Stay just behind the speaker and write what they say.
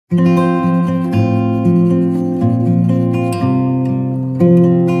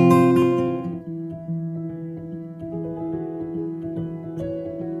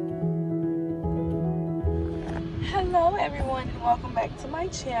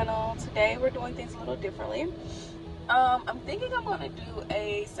channel. Today we're doing things a little differently. I'm thinking I'm gonna do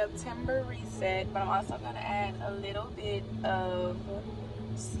a September reset, but I'm also gonna add a little bit of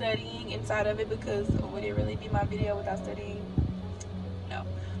studying inside of it, because would it really be my video without studying? No.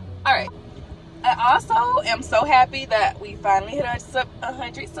 Alright, I also am so happy that we finally hit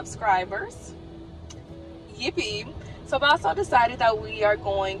 100 subscribers. Yippee. So I've also decided that we are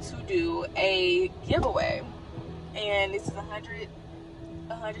going to do a giveaway, and this is a 100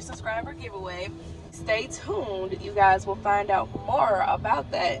 subscriber giveaway. Stay tuned, you guys will find out more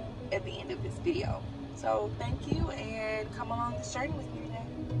about that at the end of this video. So thank you, and come along this journey with me today.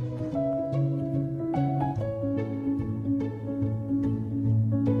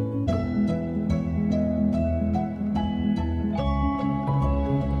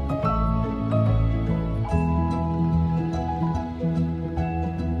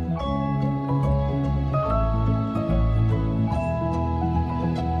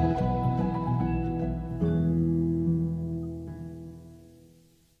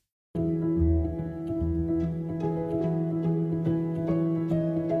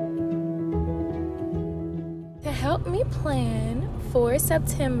 Help me plan for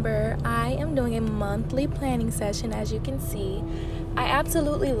September. I am doing a monthly planning session, as you can see. I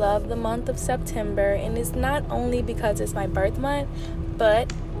absolutely love the month of September, and it's not only because it's my birth month,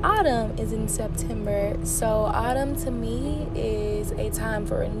 but autumn is in September. So autumn to me is a time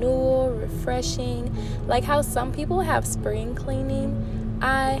for renewal, refreshing. Like how some people have spring cleaning,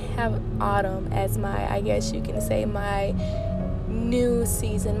 I have autumn as my, I guess you can say, my new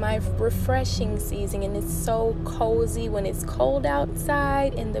season, my refreshing season. And it's so cozy when it's cold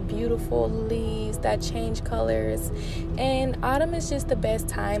outside and the beautiful leaves that change colors. And autumn is just the best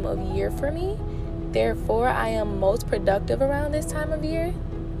time of year for me. Therefore, I am most productive around this time of year.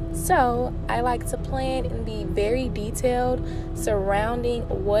 So I like to plan and be very detailed surrounding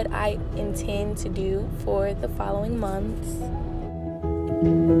what I intend to do for the following months.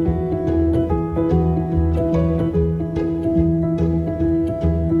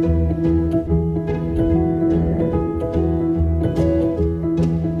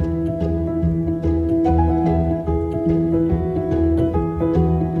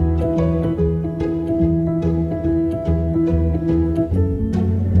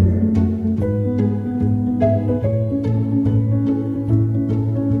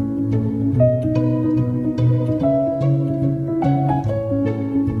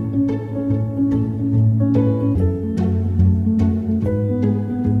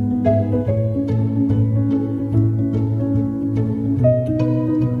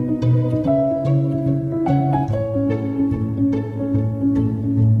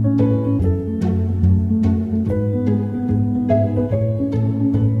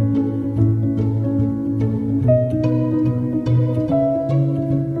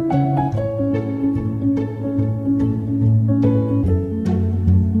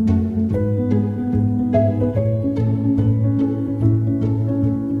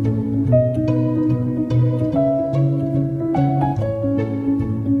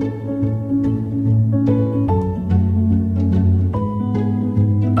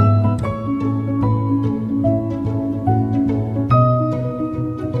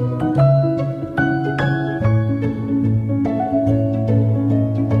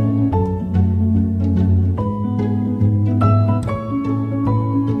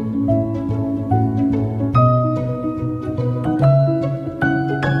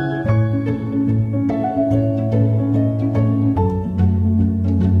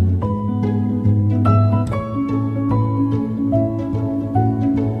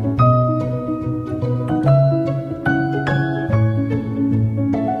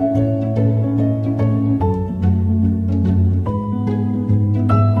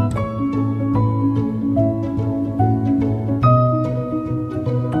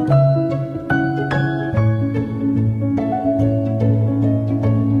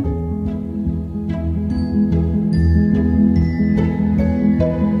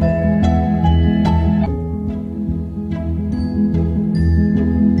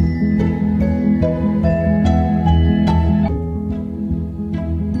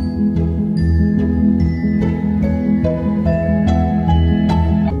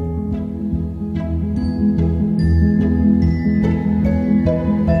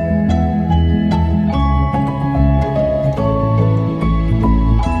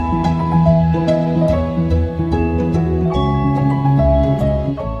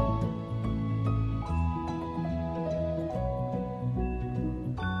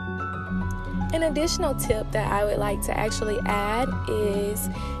 An additional tip that I would like to actually add is,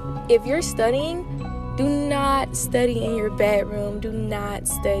 if you're studying, Do not study in your bedroom. Do not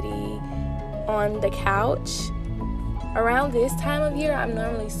study on the couch. Around this time of year, I'm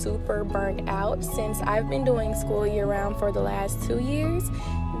normally super burnt out since I've been doing school year-round for the last 2 years.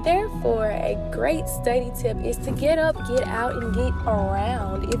 Therefore, a great study tip is to get up, get out, and get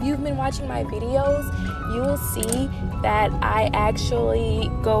around. If you've been watching my videos, you will see that I actually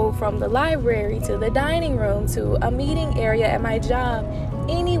go from the library to the dining room to a meeting area at my job,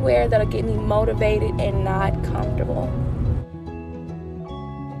 anywhere that'll get me motivated and not comfortable.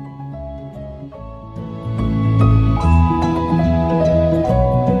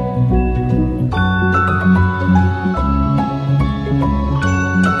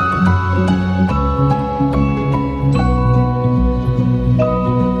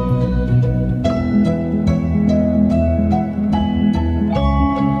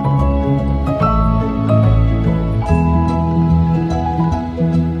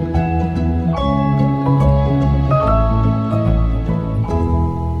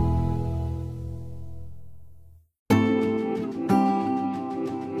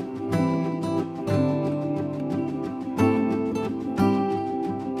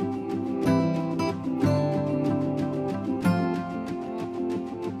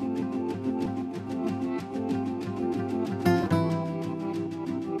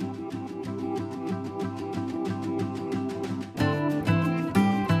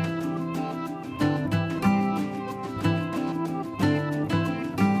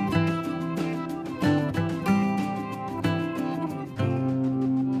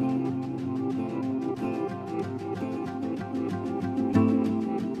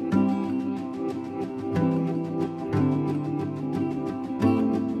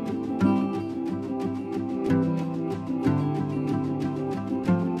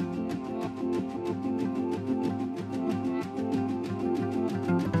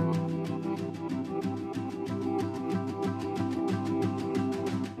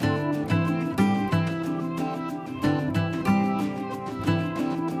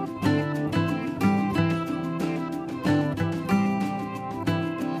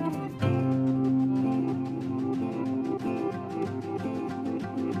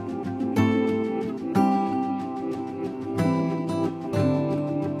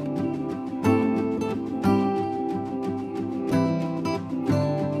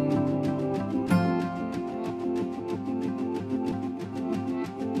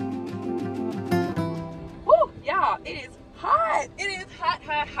 It is hot. It is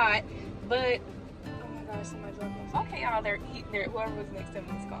hot. But oh my gosh, somebody's okay, y'all. They're whoever was next to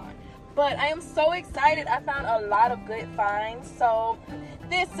me is gone. But I am so excited. I found a lot of good finds. So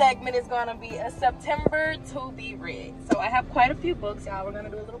this segment is gonna be a September to be read. So I have quite a few books, y'all. We're gonna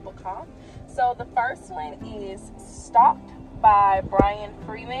do a little book haul. So the first one is Stalked by Brian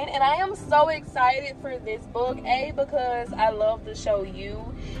Freeman, and I am so excited for this book. A, because I love the show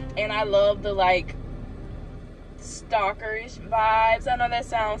You, and I love the like stalkerish vibes. I know that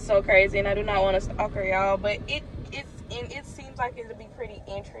sounds so crazy, and I do not want to stalker y'all, but it seems like it'll be pretty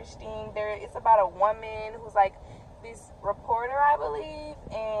interesting. It's about a woman who's like this reporter, I believe,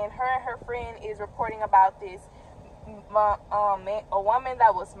 and her friend is reporting about this a woman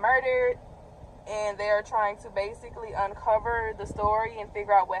that was murdered, and they're trying to basically uncover the story and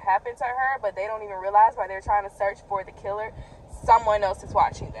figure out what happened to her, but they don't even realize while they're trying to search for the killer, someone else is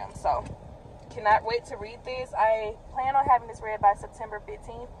watching them. So cannot wait to read this. I plan on having this read by September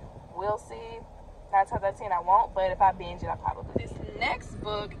 15th. We'll see. 9 times out of 10 I won't, but if I binge it, I probably will. This next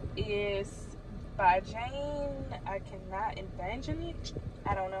book is by Jane. I cannot imagine it.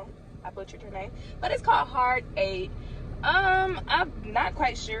 I don't know. I butchered her name. But it's called Hard 8. I'm not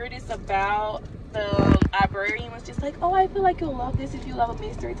quite sure what it's about. The librarian was just like, oh, I feel like you'll love this if you love a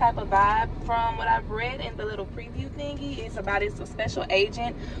mystery type of vibe. From what I've read in the little preview thingy, it's about it's a special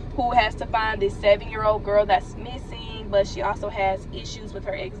agent who has to find this 7-year-old girl that's missing, but she also has issues with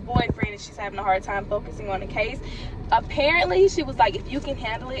her ex-boyfriend, and she's having a hard time focusing on the case. Apparently, she was like, if you can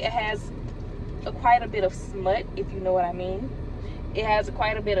handle it, it has quite a bit of smut, if you know what I mean. It has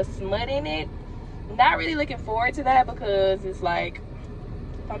quite a bit of smut in it. Not really looking forward to that, because it's like,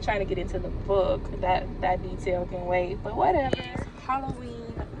 I'm trying to get into the book, that detail can wait, but whatever.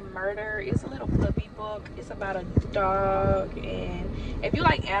 Halloween Murder. It's a little fluffy book. It's about a dog, and if you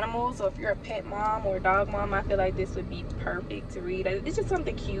like animals, or if you're a pet mom or a dog mom, I feel like this would be perfect to read. It's just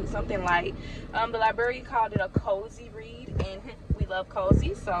something cute, something light. The librarian called it a cozy read, and we love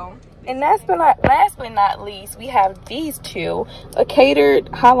cozy. So, and last but not least, we have these two, a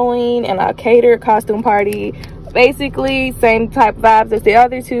catered Halloween and a catered costume party Basically, same type vibes as the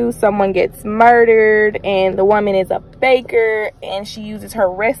other two. Someone gets murdered, and the woman is a baker, and she uses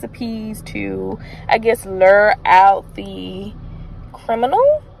her recipes to, I guess, lure out the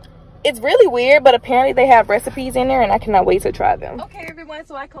criminal. It's really weird, but apparently they have recipes in there, and I cannot wait to try them. Okay, everyone,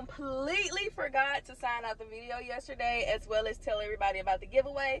 so I completely forgot to sign out the video yesterday, as well as tell everybody about the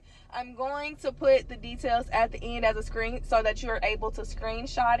giveaway. I'm going to put the details at the end as a screen so that you're able to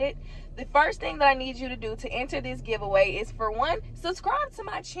screenshot it. The first thing that I need you to do to enter this giveaway is, for one, subscribe to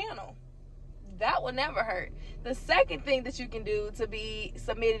my channel. That will never hurt. The second thing that you can do to be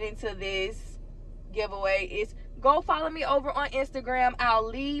submitted into this giveaway is go follow me over on Instagram. I'll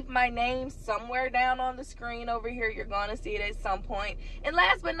leave my name somewhere down on the screen over here. You're going to see it at some point. And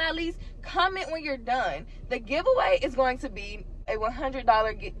last but not least, comment when you're done. The giveaway is going to be a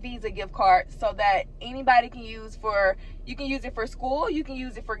 $100 Visa gift card so that anybody can use for, you can use it for school, you can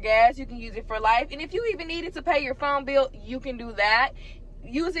use it for gas, you can use it for life. And if you even need it to pay your phone bill, you can do that.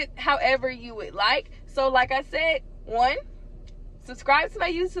 Use it however you would like. So like I said, 1, subscribe to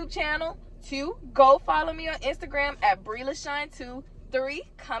my YouTube channel. 2, go follow me on Instagram at BreeLaShine2. 3,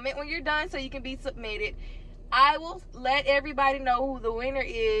 comment when you're done so you can be submitted. I will let everybody know who the winner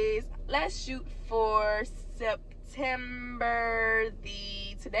is. Let's shoot for September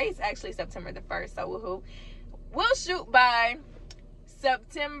today's actually September the 1st, so woohoo. We'll shoot by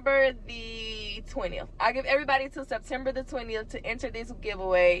September the 20th. I'll give everybody till September the 20th to enter this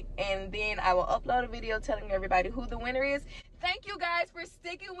giveaway, and then I will upload a video telling everybody who the winner is. Thank you guys for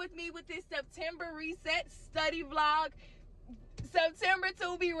sticking with me with this September reset study vlog. September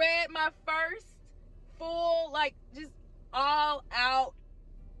to be read, my first full, like, just all out,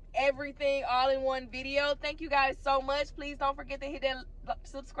 everything all in one video. Thank you guys so much. Please don't forget to hit that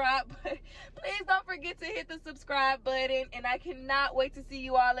subscribe button. Please don't forget to hit the subscribe button, and I cannot wait to see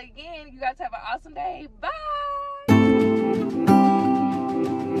you all again. You guys have an awesome day. Bye.